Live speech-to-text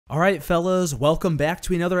Alright fellas, welcome back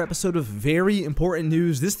to another episode of Very Important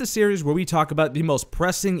News. This is the series where we talk about the most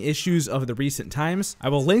pressing issues of the recent times. I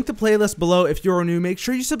will link the playlist below if you're new. Make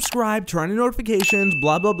sure you subscribe, turn on notifications,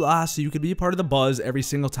 blah blah blah, so you can be a part of the buzz every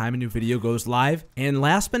single time a new video goes live. And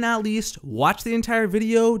last but not least, watch the entire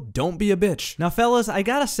video, don't be a bitch. Now fellas, I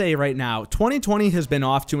gotta say right now, 2020 has been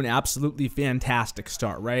off to an absolutely fantastic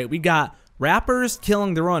start, right? We got rappers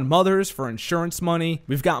killing their own mothers for insurance money.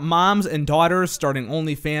 We've got moms and daughters starting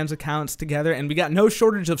OnlyFans accounts together, and we got no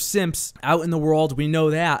shortage of simps out in the world, we know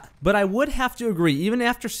that. But I would have to agree, even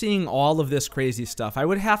after seeing all of this crazy stuff, I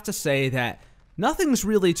would have to say that nothing's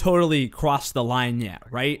really totally crossed the line yet,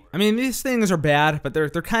 right? I mean, these things are bad, but they're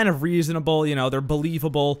kind of reasonable, you know, they're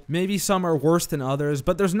believable. Maybe some are worse than others,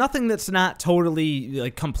 but there's nothing that's not totally,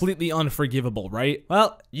 like, completely unforgivable, right?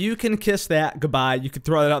 Well, you can kiss that goodbye. You can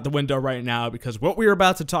throw that out the window right now, because what we're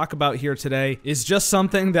about to talk about here today is just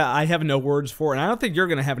something that I have no words for, and I don't think you're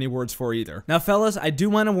gonna have any words for either. Now, fellas, I do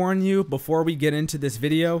want to warn you before we get into this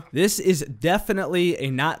video, this is definitely a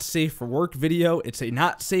not safe for work video. It's a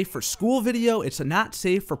not safe for school video. It's a not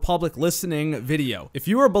safe for public listening video. If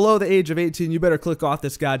you are below the age of 18, you better click off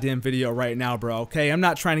this goddamn video right now, bro, okay? I'm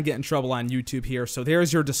not trying to get in trouble on YouTube here, so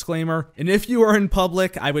there's your disclaimer. And if you are in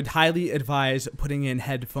public, I would highly advise putting in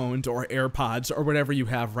headphones or AirPods or whatever you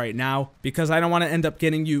have right now, because I don't want to end up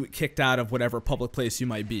getting you kicked out of whatever public place you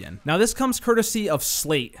might be in. Now, this comes courtesy of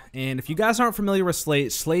Slate, and if you guys aren't familiar with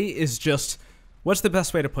Slate, Slate is just... what's the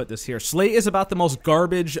best way to put this here? Slate is about the most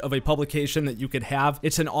garbage of a publication that you could have.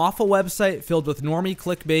 It's an awful website filled with normie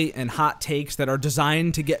clickbait and hot takes that are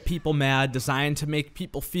designed to get people mad, designed to make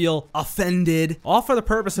people feel offended, all for the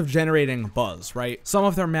purpose of generating buzz, right? Some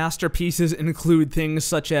of their masterpieces include things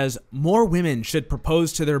such as, more women should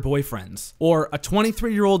propose to their boyfriends, or a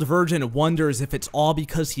 23-year-old virgin wonders if it's all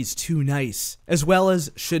because he's too nice, as well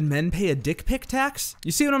as, should men pay a dick pic tax?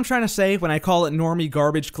 You see what I'm trying to say when I call it normie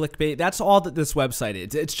garbage clickbait? That's all that this website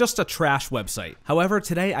is. It's just a trash website. However,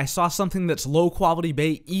 today I saw something that's low quality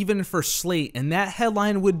bait even for Slate, and that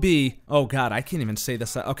headline would be, oh god, I can't even say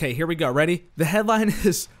this. Okay, here we go. Ready? The headline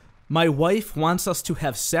is, my wife wants us to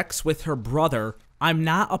have sex with her brother. I'm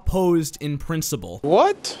not opposed in principle.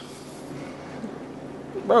 What?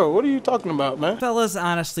 Bro, what are you talking about, man? Fellas,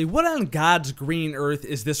 honestly, what on God's green earth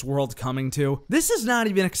is this world coming to? This is not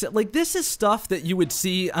even, like, this is stuff that you would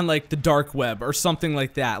see on, like, the dark web or something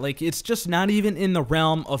like that. Like, it's just not even in the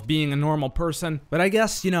realm of being a normal person. But I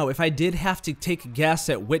guess, you know, if I did have to take a guess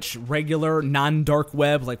at which regular non-dark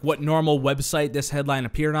web, like what normal website this headline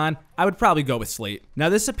appeared on, I would probably go with Slate. Now,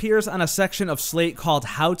 this appears on a section of Slate called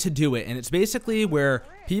How to Do It, and it's basically where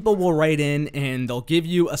people will write in and they'll give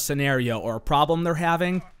you a scenario or a problem they're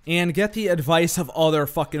having and get the advice of other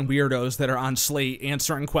fucking weirdos that are on Slate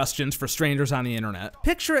answering questions for strangers on the internet.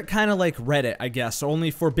 Picture it kind of like Reddit, I guess, only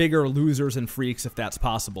for bigger losers and freaks if that's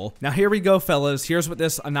possible. Now here we go, fellas. Here's what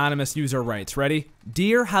this anonymous user writes. Ready?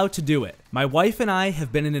 Dear How to Do It. My wife and I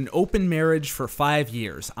have been in an open marriage for 5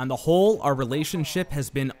 years. On the whole, our relationship has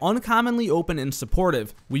been uncommonly open and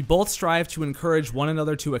supportive. We both strive to encourage one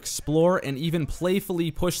another to explore and even playfully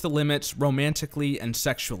push the limits romantically and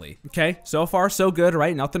sexually. Okay, so far so good,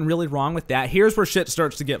 right? Nothing really wrong with that. Here's where shit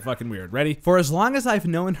starts to get fucking weird. Ready? For as long as I've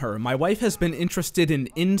known her, my wife has been interested in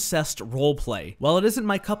incest roleplay. While it isn't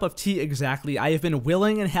my cup of tea exactly, I have been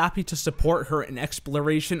willing and happy to support her in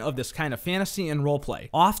exploration of this kind of fantasy and roleplay.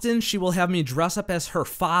 Often, she will have me dress up as her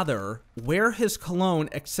father, wear his cologne,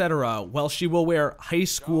 etc., while she will wear high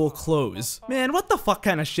school clothes. Man, what the fuck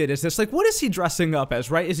kind of shit is this? Like, what is he dressing up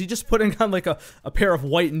as, right? Is he just putting on like a pair of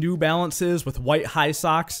white New Balances with white high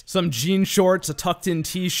socks, some jean shorts, a tucked in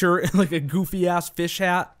t-shirt, and like a goofy ass fish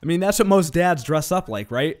hat? I mean, that's what most dads dress up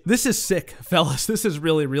like, right? This is sick, fellas. This is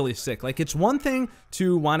really, really sick. Like, it's one thing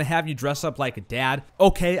to want to have you dress up like a dad.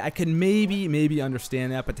 Okay, I can maybe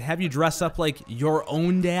understand that, but to have you dress up like your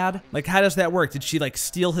own dad? Like, how does that work? Did she like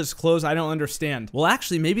steal his clothes? I don't understand. Well,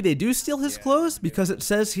 actually, maybe they do steal his clothes, because it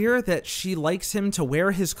says here that she likes him to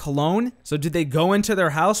wear his cologne. So did they go into their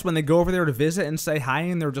house when they go over there to visit and say hi,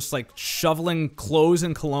 and they're just like shoveling clothes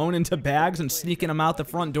and cologne into bags and sneaking them out the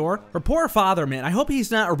front door? Her poor father, man. I hope he's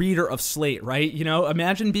not a reader of Slate, right? You know,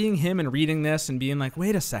 imagine being him and reading this and being like,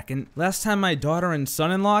 wait a second, last time my daughter and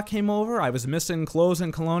son-in-law came over, I was missing clothes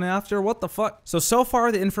and cologne after. What the fuck? So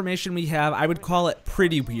far the information we have, I would call it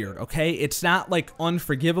pretty weird, okay? It's not like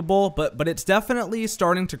unforgivable, but it's definitely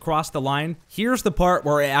starting to cross the line. Here's the part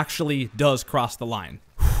where it actually does cross the line.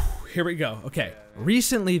 here we go. Okay.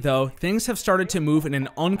 Recently, though, things have started to move in an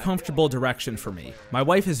uncomfortable direction for me. My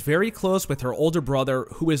wife is very close with her older brother,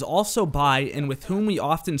 who is also bi and with whom we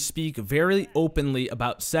often speak very openly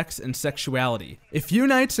about sex and sexuality. A few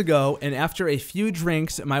nights ago, and after a few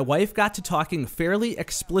drinks, my wife got to talking fairly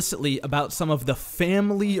explicitly about some of the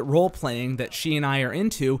family role-playing that she and I are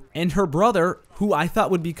into, and her brother, who I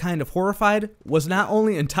thought would be kind of horrified, was not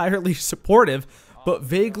only entirely supportive, but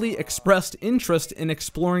vaguely expressed interest in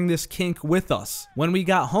exploring this kink with us. When we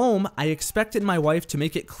got home, I expected my wife to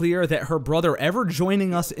make it clear that her brother ever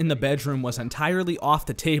joining us in the bedroom was entirely off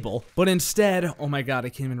the table, but instead, oh my god, I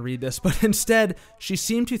can't even read this, but instead, she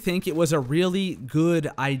seemed to think it was a really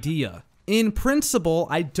good idea. In principle,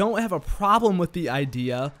 I don't have a problem with the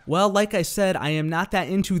idea. Well, like I said, I am not that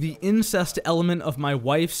into the incest element of my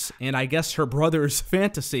wife's, and I guess her brother's,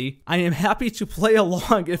 fantasy. I am happy to play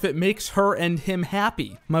along if it makes her and him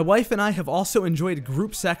happy. My wife and I have also enjoyed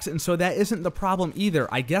group sex, and so that isn't the problem either.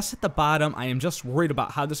 I guess at the bottom, I am just worried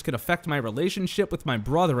about how this could affect my relationship with my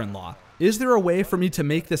brother-in-law. Is there a way for me to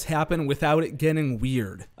make this happen without it getting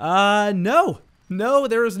weird? No. No,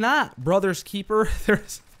 there is not, brother's keeper.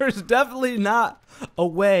 There's definitely not a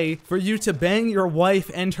way for you to bang your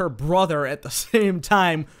wife and her brother at the same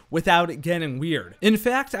time without it getting weird. In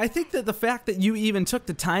fact, I think that the fact that you even took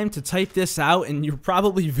the time to type this out, and you're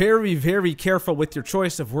probably very, very careful with your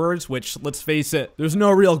choice of words, which, let's face it, there's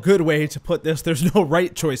no real good way to put this. There's no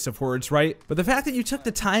right choice of words, right? But the fact that you took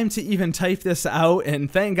the time to even type this out,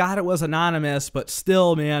 and thank God it was anonymous, but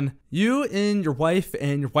still, man, you and your wife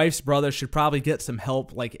and your wife's brother should probably get some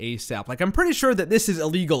help like ASAP. Like, I'm pretty sure that this is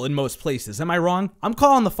illegal in most places. Am I wrong? I'm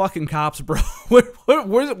calling the fucking cops, bro.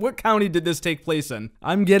 What county did this take place in?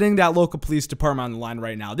 I'm getting that local police department on the line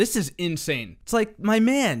right now. This is insane. It's like, my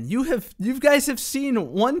man, you guys have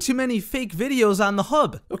seen one too many fake videos on the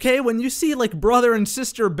hub, okay? When you see like brother and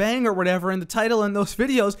sister bang or whatever in the title in those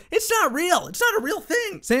videos, it's not real. It's not a real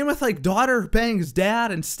thing. Same with like daughter bangs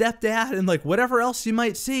dad and stepdad and like whatever else you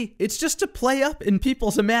might see. It's just to play up in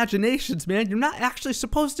people's imaginations, man. You're not actually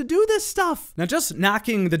supposed to do this stuff. Now, just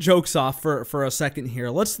knocking the jokes off for a second here,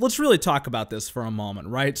 let's really talk about this for a moment,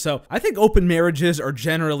 right? So I think open marriages are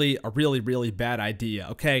generally a really bad idea,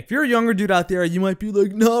 okay? If you're a younger dude out there, you might be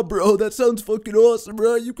like, nah, bro, that sounds fucking awesome,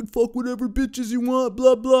 right? You can fuck whatever bitches you want,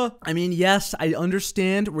 blah, blah. I mean, yes, I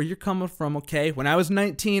understand where you're coming from, okay? When I was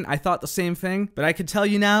 19, I thought the same thing, but I can tell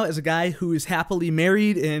you now, as a guy who is happily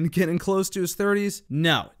married and getting close to his 30s,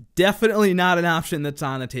 no, definitely not an option that's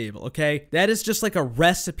on the table, okay? That is just like a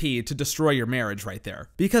recipe to destroy your marriage right there.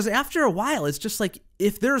 Because after a while, it's just like,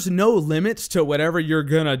 if there's no limits to whatever you're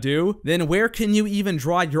gonna do, then where can you even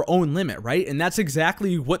draw your own limit, right? And that's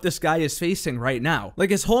exactly what this guy is facing right now. Like,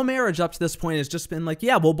 his whole marriage up to this point has just been like,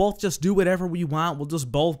 yeah, we'll both just do whatever we want. We'll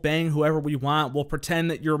just both bang whoever we want. We'll pretend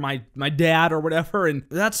that you're my dad or whatever. And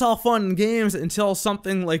that's all fun and games until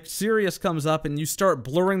something like serious comes up and you start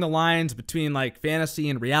blurring the lines between like fantasy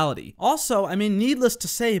and reality. Also, I mean, needless to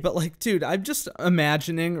say, but like, dude, I'm just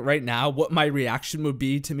imagining right now what my reaction would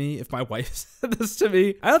be to me if my wife said this to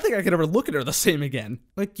me. I don't think I could ever look at her the same again.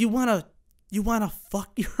 Like, you wanna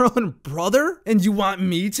fuck your own brother? And you want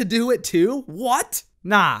me to do it too? What?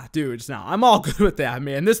 Nah, dudes, nah. I'm all good with that,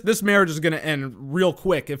 man. This marriage is gonna end real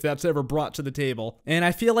quick if that's ever brought to the table. And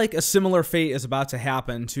I feel like a similar fate is about to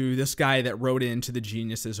happen to this guy that wrote into the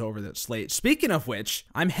geniuses over that slate. Speaking of which,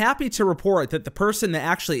 I'm happy to report that the person that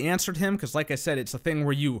actually answered him, because like I said, it's a thing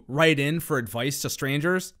where you write in for advice to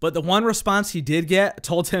strangers, but the one response he did get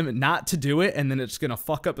told him not to do it, and then it's gonna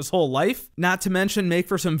fuck up his whole life. Not to mention make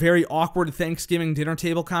for some very awkward Thanksgiving dinner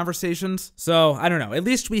table conversations. So, I don't know. At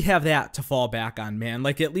least we have that to fall back on, man.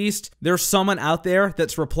 Like, at least there's someone out there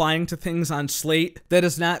that's replying to things on Slate that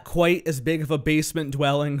is not quite as big of a basement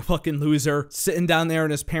dwelling fucking loser sitting down there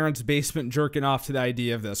in his parents' basement jerking off to the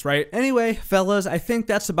idea of this, right? Anyway, fellas, I think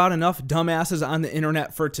that's about enough dumbasses on the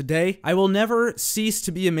internet for today. I will never cease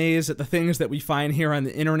to be amazed at the things that we find here on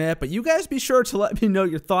the internet, but you guys be sure to let me know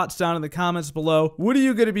your thoughts down in the comments below. What are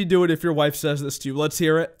you gonna be doing if your wife says this to you? Let's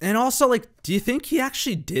hear it. And also, like, do you think he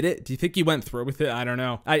actually did it? Do you think he went through with it? I don't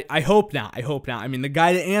know. I hope not. I hope not. I mean, the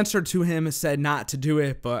guy that answered to him said not to do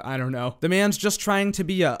it, but I don't know. The man's just trying to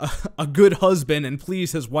be a good husband and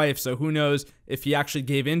please his wife, so who knows if he actually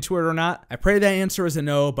gave into it or not. I pray that answer is a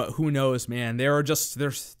no, but who knows, man.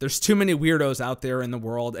 There's too many weirdos out there in the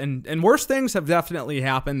world, and worse things have definitely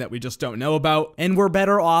happened that we just don't know about, and we're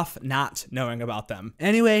better off not knowing about them.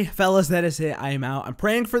 Anyway, fellas, that is it. I am out. I'm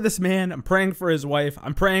praying for this man. I'm praying for his wife.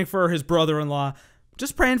 I'm praying for his brother-in-law.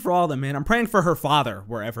 Just praying for all of them, man. I'm praying for her father,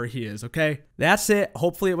 wherever he is, okay? That's it.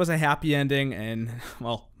 Hopefully it was a happy ending, and,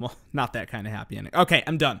 well, not that kind of happy ending. Okay,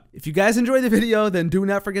 I'm done. If you guys enjoyed the video, then do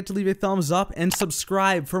not forget to leave a thumbs up and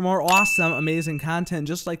subscribe for more awesome, amazing content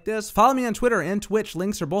just like this. Follow me on Twitter and Twitch.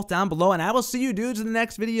 Links are both down below, and I will see you dudes in the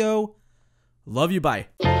next video. Love you, bye.